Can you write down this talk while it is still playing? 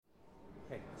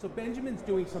So Benjamin's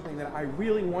doing something that I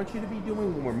really want you to be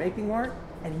doing when we're making art,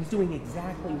 and he's doing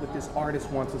exactly what this artist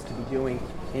wants us to be doing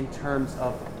in terms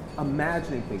of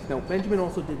imagining things. Now, Benjamin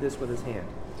also did this with his hand.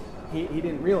 He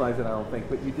didn't realize it, I don't think,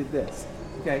 but you did this.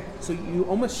 Okay, so you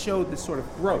almost showed this sort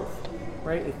of growth,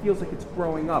 right? It feels like it's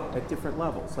growing up at different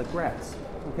levels, like grass.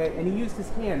 Okay, and he used his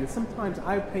hand, and sometimes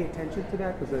I pay attention to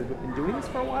that because I've been doing this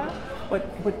for a while. But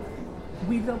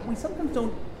we sometimes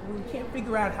don't. We can't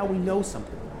figure out how we know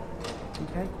something.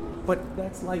 Okay, but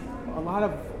that's like a lot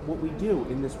of what we do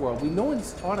in this world. No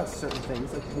one's taught us certain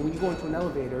things. Like when you go into an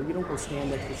elevator, you don't go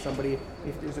stand next to somebody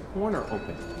if there's a corner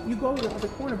open. You go to the other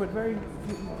corner, but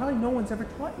probably no one's ever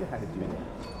taught you how to do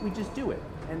that. We just do it,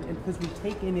 and because we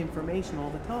take in information all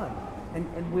the time,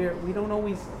 and we don't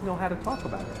always know how to talk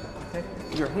about it. Okay,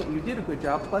 you did a good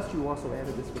job. Plus, you also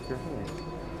added this with your hand.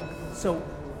 So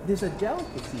there's a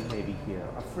delicacy maybe here,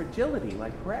 a fragility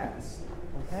like grass.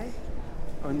 Okay.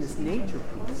 On this nature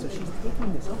piece. So she's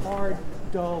taking this hard,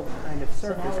 dull kind of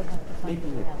surface,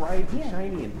 making it bright and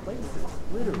shiny in places,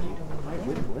 glittery,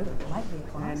 with glitter.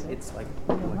 And it's like,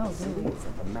 it's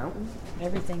like a mountain.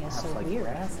 Everything is so like weird.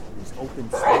 Grass, there's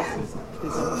open spaces.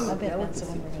 There's I bet that's the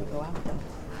one we're going to go out though.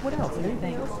 What else?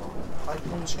 Anything else?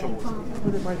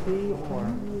 What it might be, or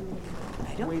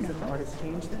I don't ways know. that the artist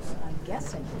changed this? I'm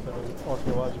guessing.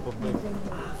 Archaeological thing.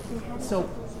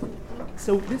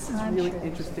 So this is really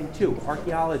interesting too.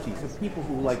 Archaeology, so people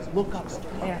who like look up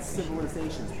past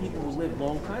civilizations, people who lived a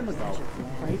long time ago,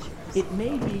 right? It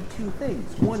may be two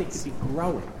things. One, it could be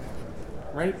growing,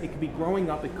 right? It could be growing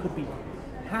up. It could be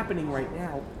happening right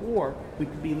now, or we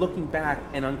could be looking back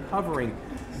and uncovering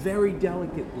very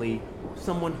delicately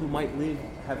someone who might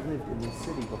have lived in this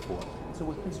city before. So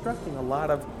we're constructing a lot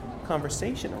of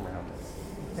conversation around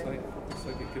it. Okay? It's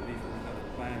like it could be from another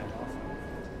planet also.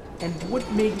 And what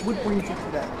brings you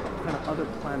to that kind of other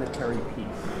planetary piece?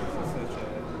 This is such a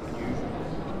unusual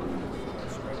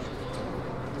structure.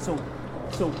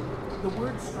 So the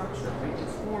word structure, right? It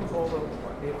forms all over.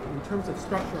 In terms of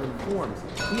structure and forms,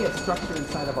 we have structure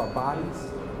inside of our bodies,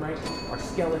 right? Our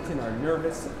skeleton, our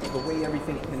nervous, the way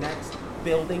everything connects.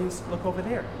 Buildings, look over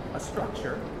there, a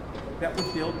structure that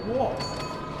would build walls.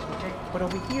 Okay, but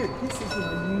over here, this is an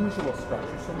unusual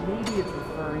structure, so maybe it's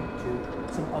referring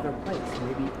to some other place,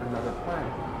 maybe another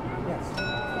planet. Yes?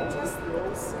 It just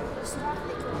looks stuff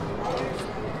like letters.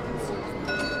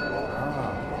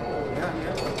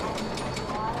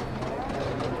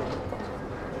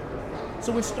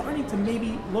 So we're starting to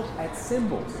maybe look at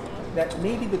symbols, that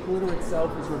maybe the glitter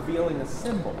itself is revealing a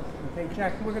symbol. Okay,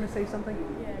 Jack, you were going to say something?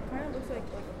 Yeah, it kind of looks like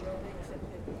a building, except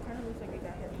it kind of looks like it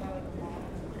got hit by like a bomb.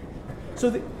 So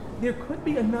there could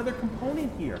be another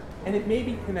component here, and it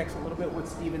maybe connects a little bit with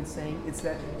Stephen's saying, is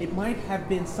that it might have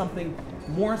been something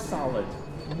more solid,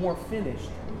 more finished,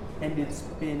 and it's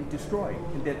been destroyed,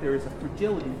 and that there is a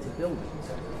fragility to buildings.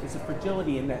 There's a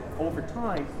fragility in that over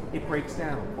time it breaks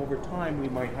down. Over time we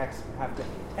might have to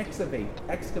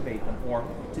excavate them, or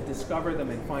to discover them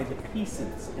and find the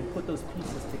pieces and put those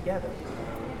pieces together.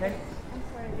 Okay? I'm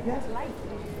sorry, it Yeah. has light.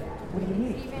 What do you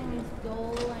mean? Even it's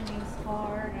dull and it's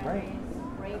hard and Right. it's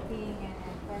breaking and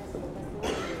that's the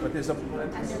But there's a and the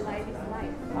light is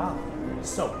light.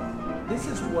 So this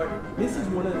is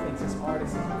one of the things this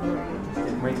artist is very interested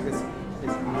in, right? This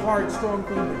hard, strong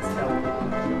thing that's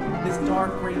delicate. This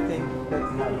dark gray thing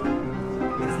that's light.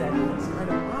 Is that it's kind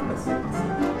of opposite.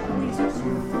 These are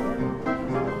sort of